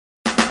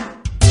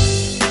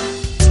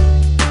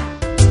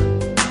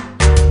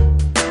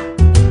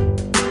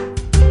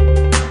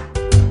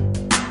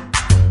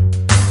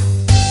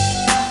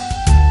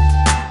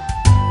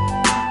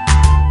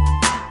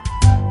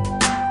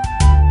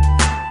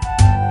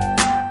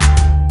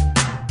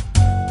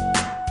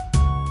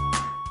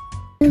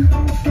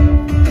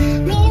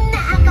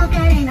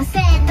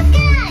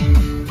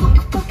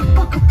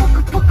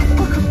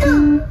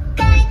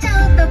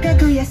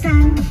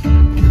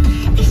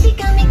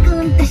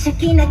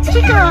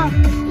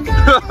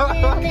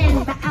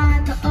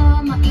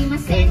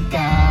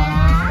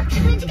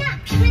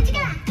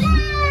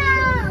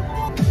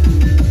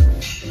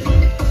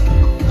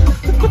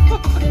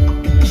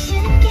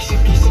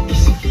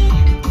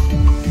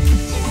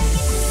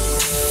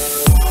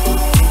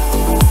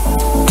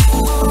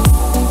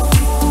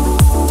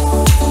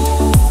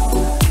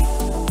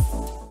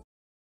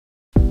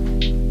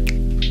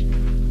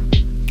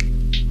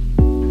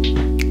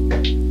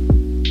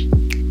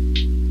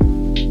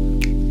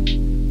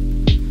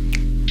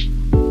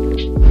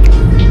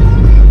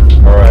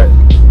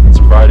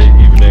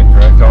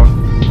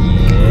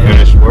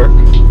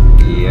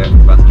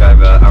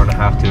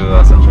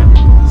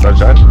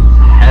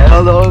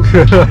Hello.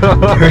 30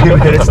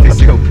 minutes to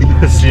COP.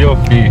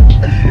 COP.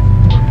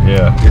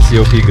 Yeah. Is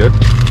COP good?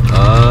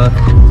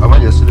 I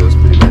went yesterday. It was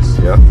pretty nice.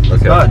 Yeah. Okay.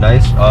 It's not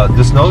nice.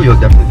 The snow, you'll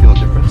definitely feel a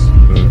difference.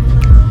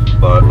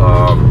 But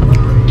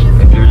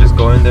if you're just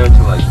going there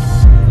to like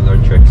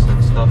learn tricks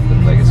and stuff,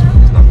 then like it's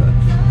not bad.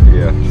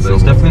 Yeah. But so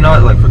it's definitely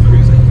not like for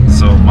cruising.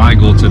 So my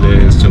goal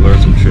today is to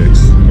learn some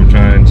tricks. I'm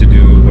trying to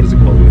do, what is it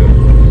called?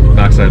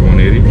 Backside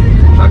 180.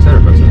 Backside or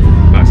frontside?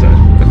 Backside.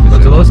 But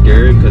it's a little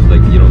scary because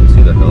like you don't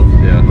see the hill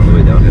on the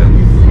way down. Yeah.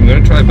 I'm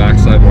gonna try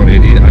backside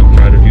 180. I've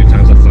tried a few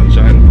times at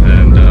Sunshine,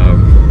 and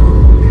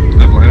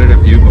I've landed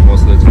a few, but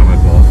most of the time I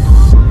fall.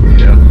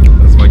 Yeah,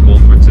 that's my goal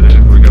for today.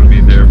 We're gonna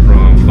be there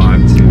from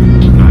 5 to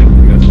 9, I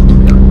guess.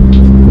 Yeah.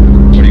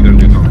 What are you gonna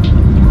do, Tom?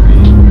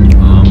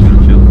 I'm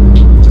gonna chill.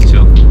 Just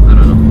chill? I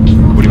don't know.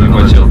 What do you mean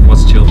by chill?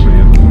 What's chill for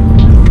you?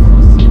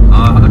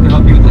 I can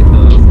help you with like the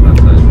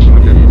backside.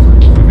 Okay.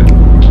 Okay.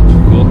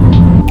 Cool.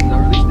 It's not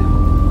really stable.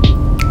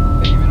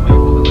 Like even when I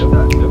hold it like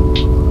that. Yep.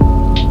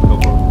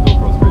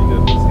 GoPro's pretty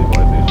good with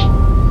stabilization.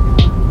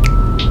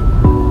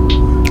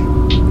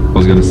 I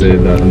was gonna say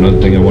that another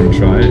thing I want to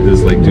try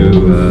is like do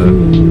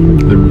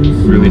the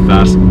really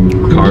fast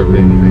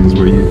carving things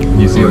where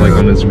you see like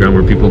on Instagram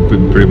where people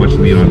pretty much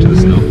lean onto the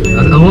snow.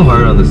 That's a little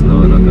harder on the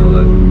snow, I'm not gonna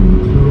lie.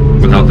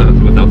 Without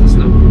the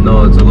snow?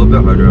 No, it's a little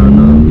bit harder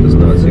on the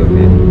snow at COP.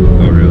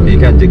 Oh really? You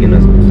can't dig in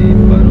as deep,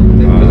 I don't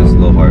think, because it's a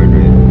little hard,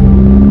 right?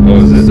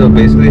 Oh, is it? So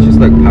basically it's just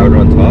like powder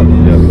on top,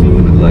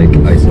 with like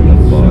ice on the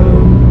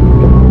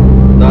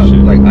bottom. Not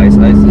like ice,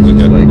 it's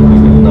just like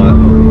it's not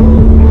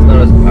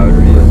as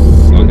powdery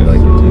as you'd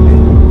like it to be.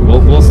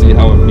 We'll see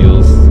how it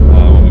feels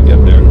when we get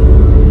there.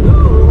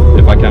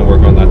 If I can't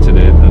work on that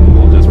today, then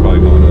we'll just probably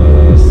go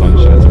to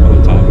Sunshine some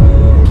other time.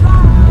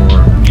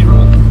 Or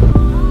B-roll.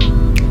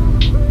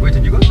 Wait,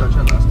 did you go to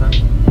Sunshine last time?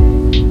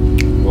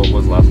 What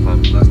was last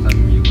time? Last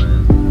time you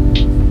went.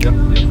 Yep.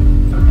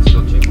 It's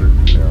still cheaper.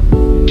 Yeah.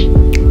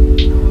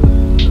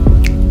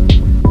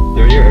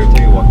 Every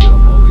time you walk through the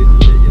hallways and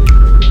shit, you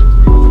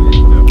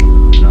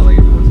like not like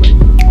everyone's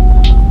like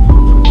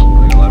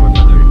a lot of my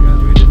friends already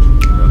graduated.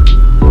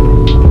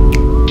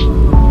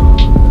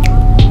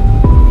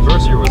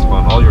 First year was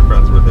fun. All your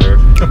friends were there.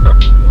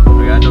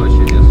 Like, I know a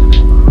shit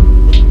yesterday.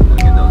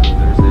 Again, that was a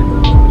Thursday.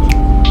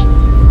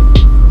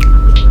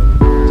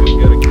 To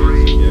get a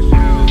case, yeah,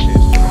 she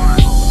change the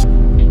lens.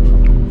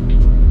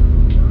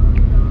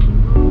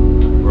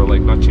 Or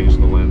like not change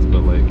the lens,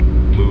 but like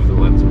move the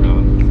lens around.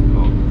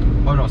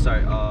 Oh no,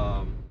 sorry.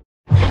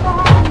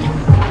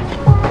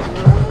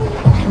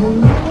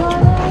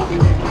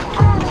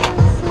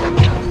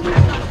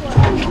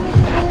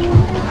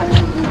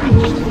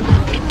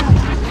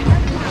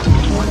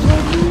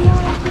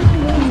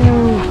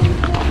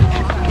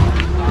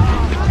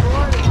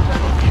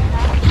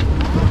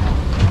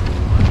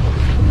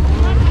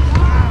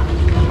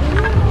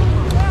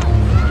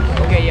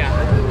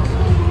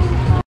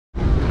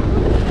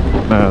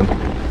 Man,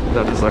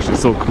 that is actually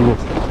so cool.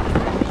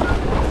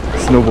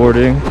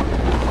 Snowboarding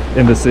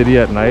in the city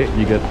at night,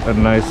 you get a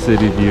nice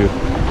city view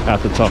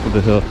at the top of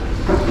the hill.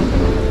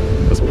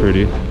 That's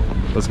pretty.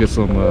 Let's get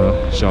some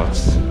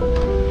shots.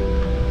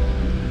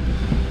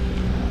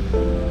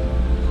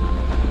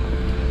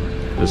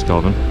 There's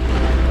Kelvin.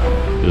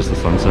 There's the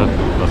sunset.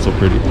 That's so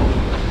pretty.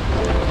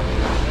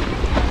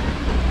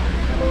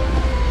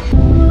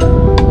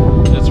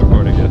 It's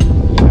recording it.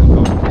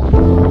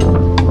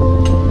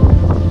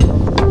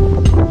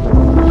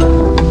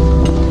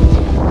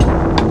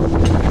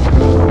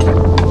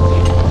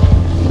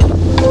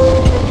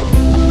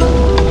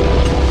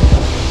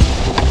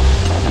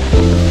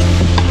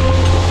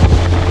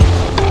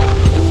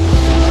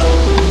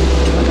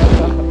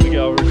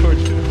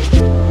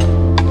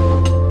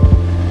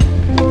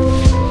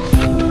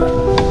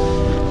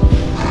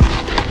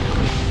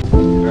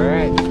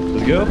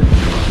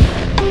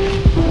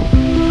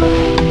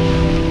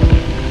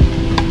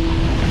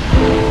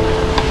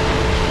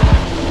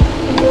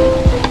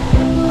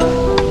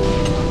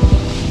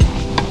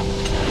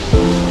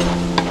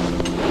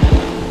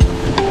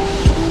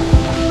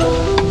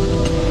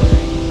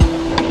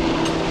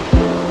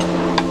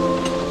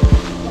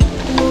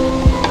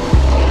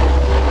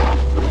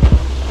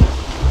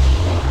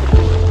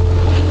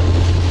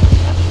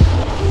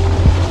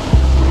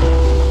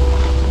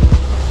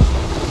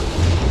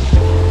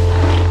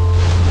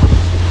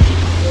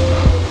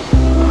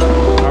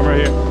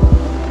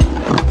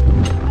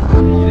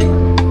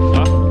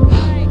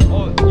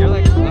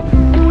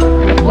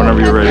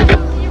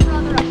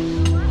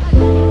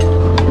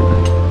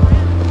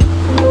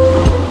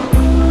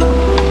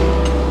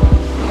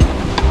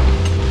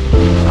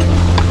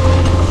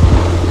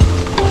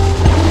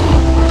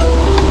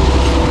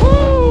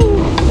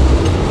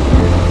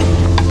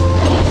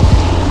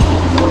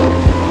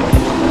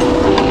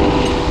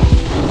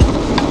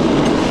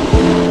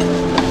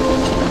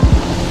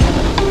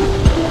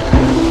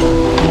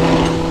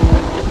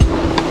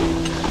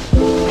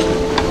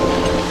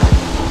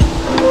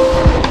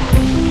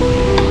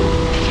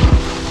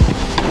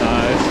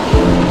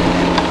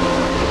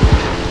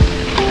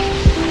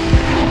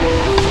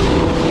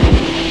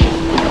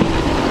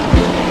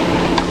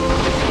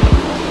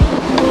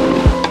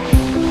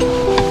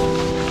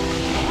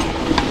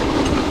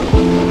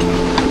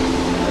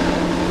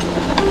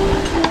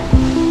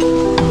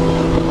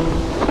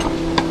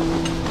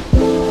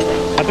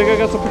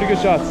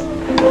 good shots.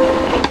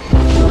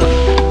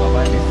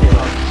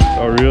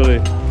 Oh, really?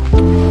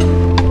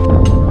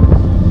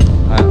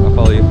 I'll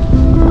follow you.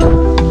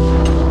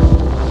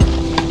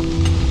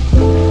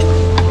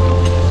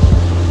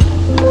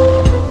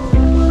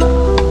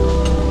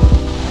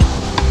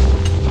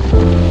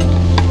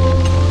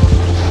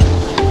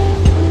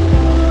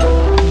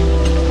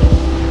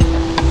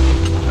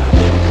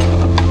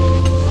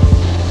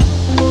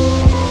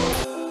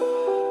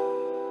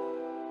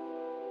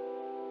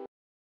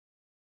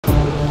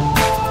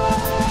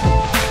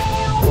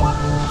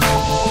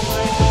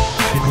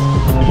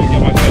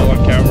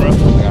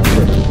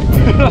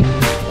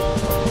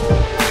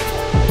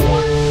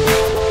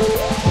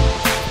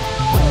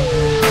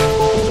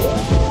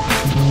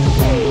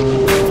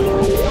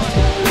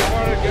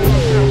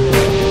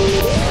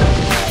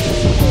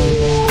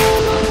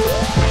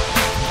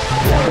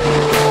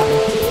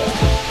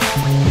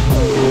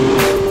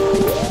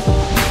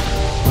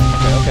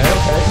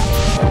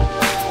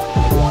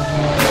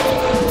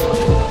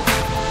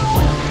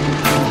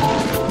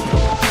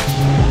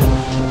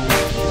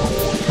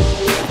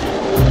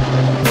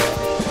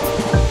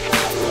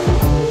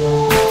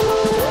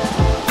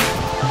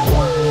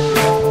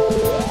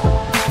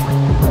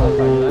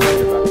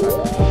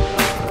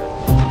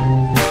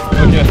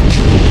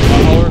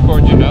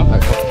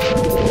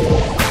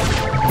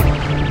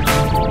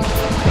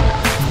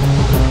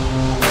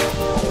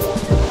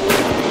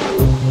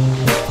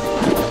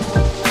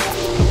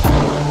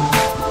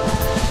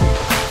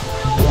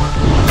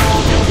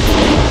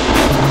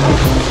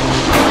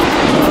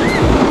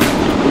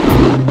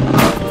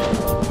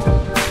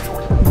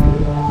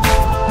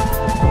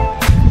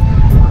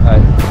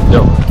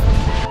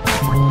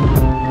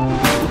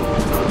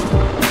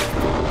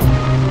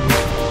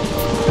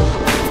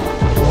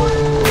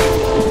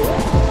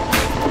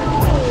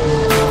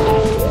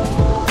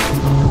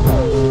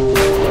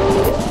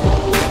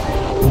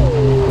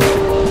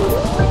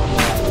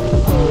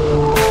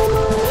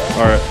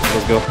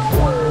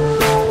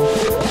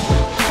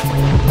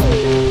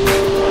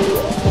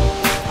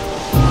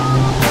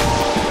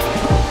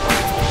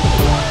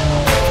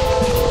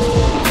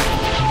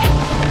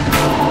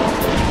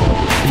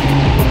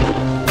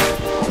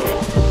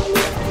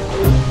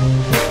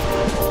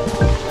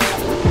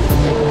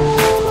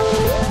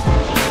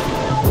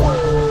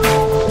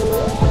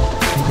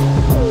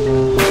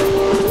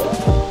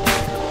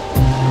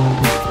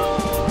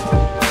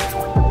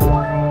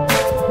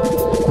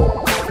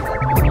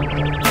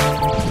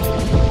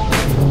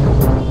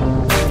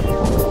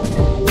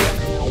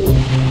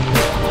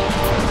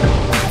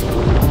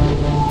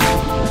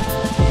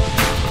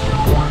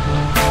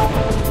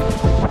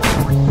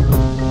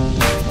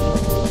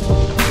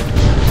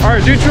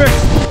 Alright, do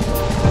tricks.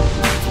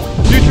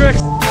 Do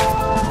tricks.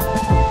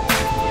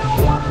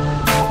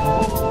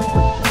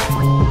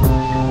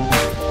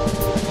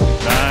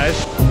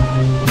 Nice.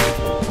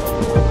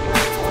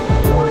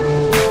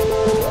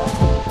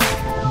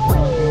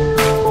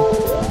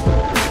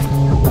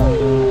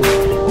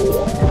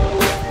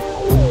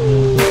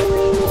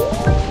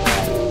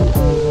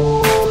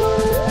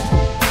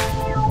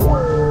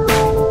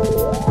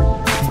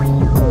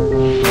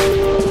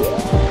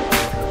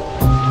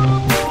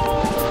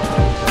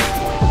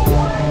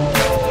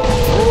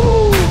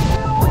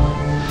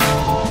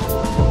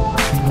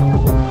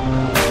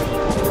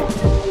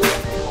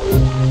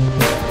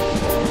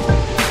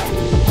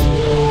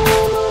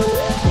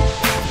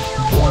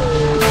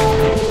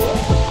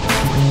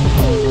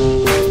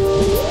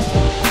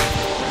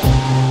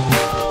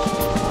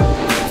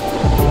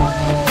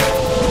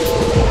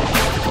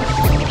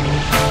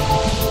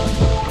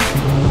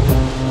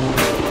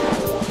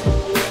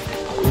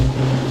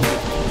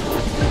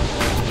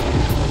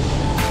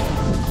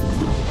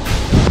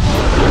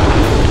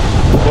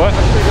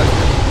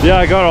 Yeah,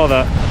 I got all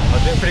that. I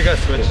was doing pretty good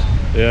switch.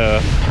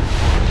 Yeah.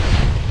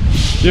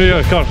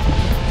 Yeah, come on.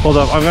 Hold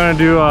up, I'm gonna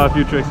do a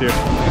few tricks here.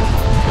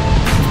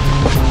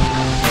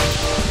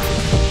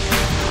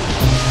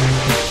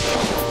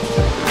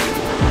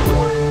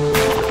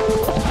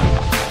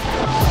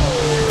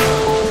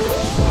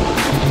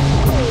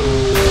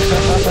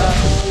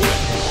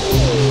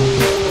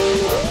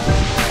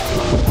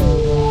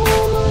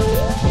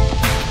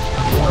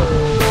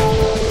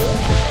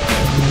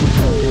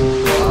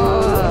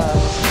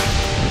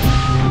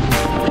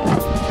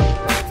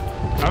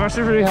 I'm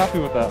actually pretty happy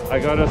with that. I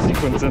got a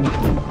sequence in.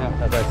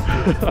 Yeah, that's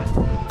nice.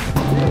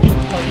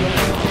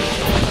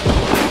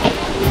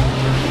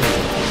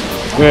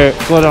 Wait,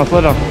 slow down,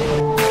 slow down.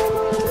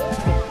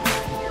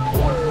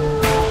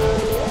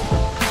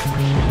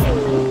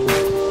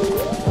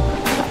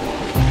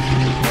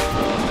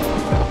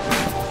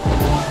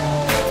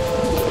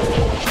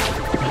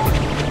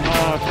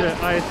 Oh shit,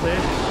 nice, eh?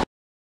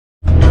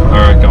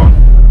 Alright, going.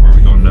 Where are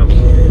we going now?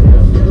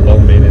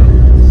 Long Mania.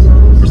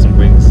 For some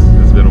wings.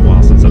 It's been a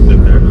while since I've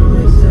been there.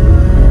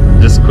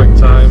 Just quick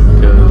time,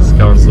 because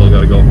Kelvin still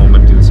gotta go home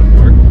and do some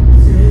work.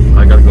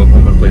 I gotta go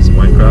home and play some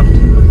Minecraft.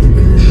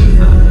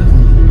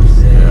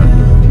 Yeah.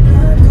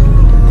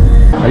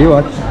 How do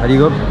you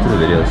go up to the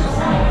videos?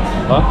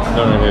 Huh?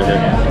 No, here.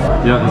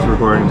 Yeah, it's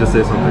recording. Just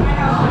say something.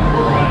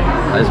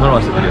 I just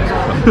want to watch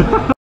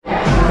the video.